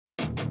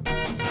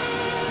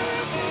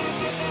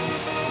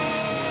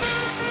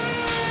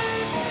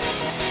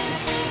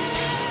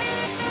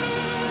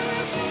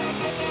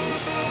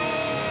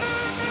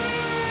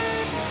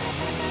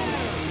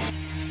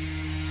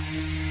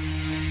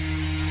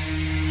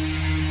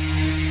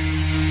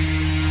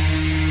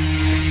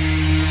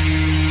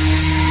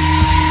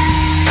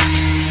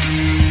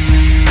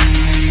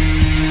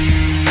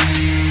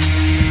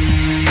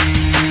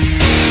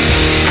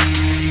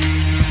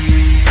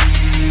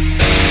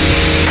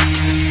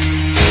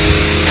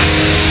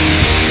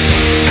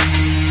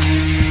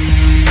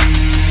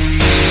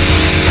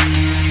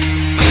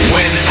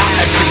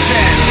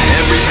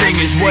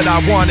I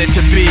wanted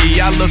to be.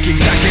 I look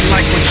exactly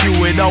like what you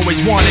had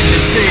always wanted to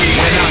see.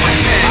 And I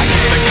pretend I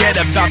can forget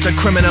about the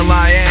criminal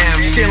I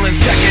am, stealing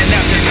second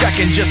after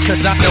second just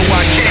cause I know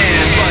I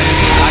can. But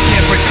I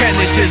can't pretend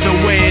this is the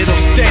way it'll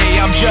stay.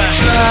 I'm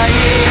just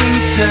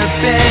trying to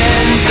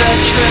bend the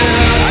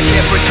truth. I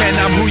can't pretend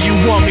I'm who you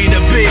want me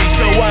to be,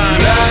 so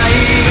I'm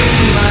lying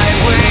my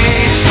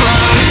way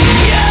from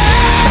you.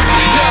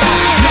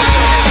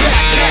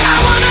 I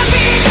wanna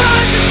be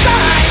pushed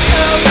aside,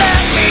 so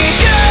let me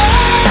go.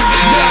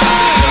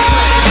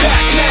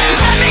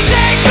 Let me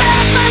take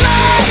back my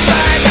life.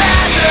 I'd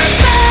rather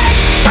back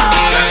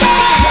all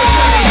alone.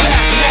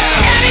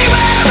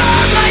 Anywhere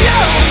on my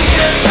own,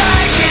 'cause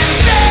I can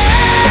say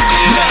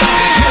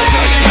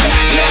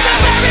the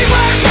very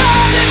worst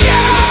part of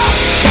you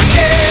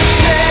is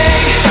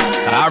stay.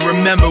 I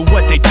remember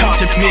what they taught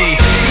to me.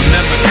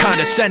 Remember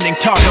condescending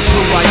talk of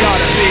who I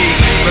ought to be.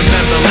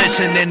 Remember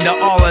listening to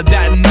all of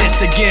that and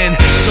this again.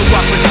 So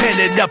I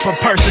pretended up a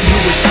person who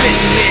was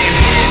fitting in.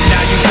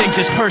 Now you think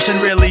this person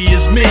really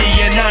is me,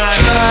 and I'm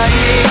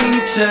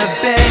trying to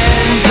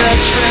bend the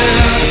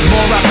truth. the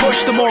more I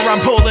push, the more I'm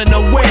pulling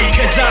away,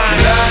 'cause I'm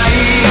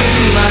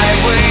lying my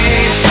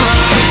way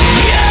from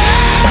you.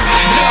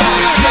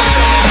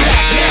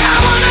 I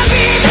wanna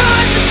be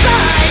pushed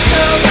aside,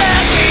 so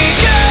let me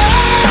go.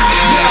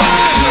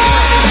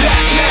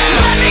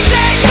 Let me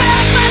take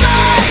back my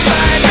life.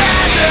 I'd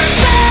rather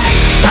back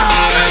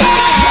all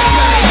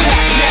alone.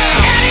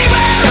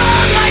 Anywhere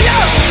on my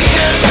own,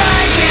 'cause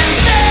I can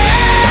say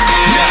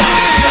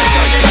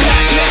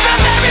the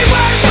very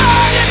worst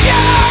part of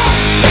you.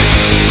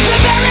 The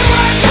very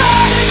worst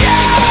part of you.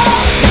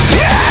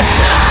 Yes!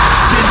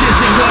 this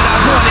isn't what I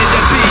wanted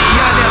to be.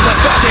 I never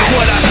thought that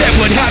what I said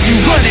would have you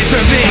running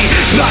from me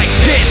like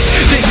this.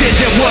 This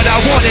isn't what I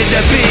wanted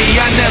to be.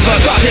 I never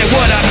thought that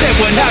what I said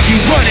would have you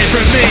running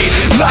from me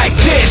like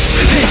this.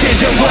 This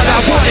isn't what I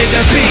wanted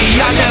to be.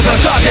 I never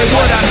thought that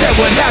what I said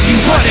would have you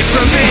running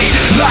from me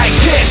like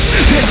this.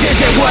 This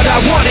isn't what I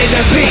wanted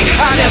to be.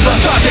 I never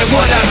thought that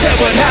what I said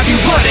would have you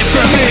running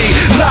from me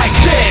like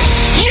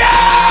this.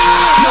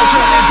 Yeah! No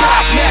turning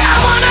back now. I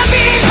wanna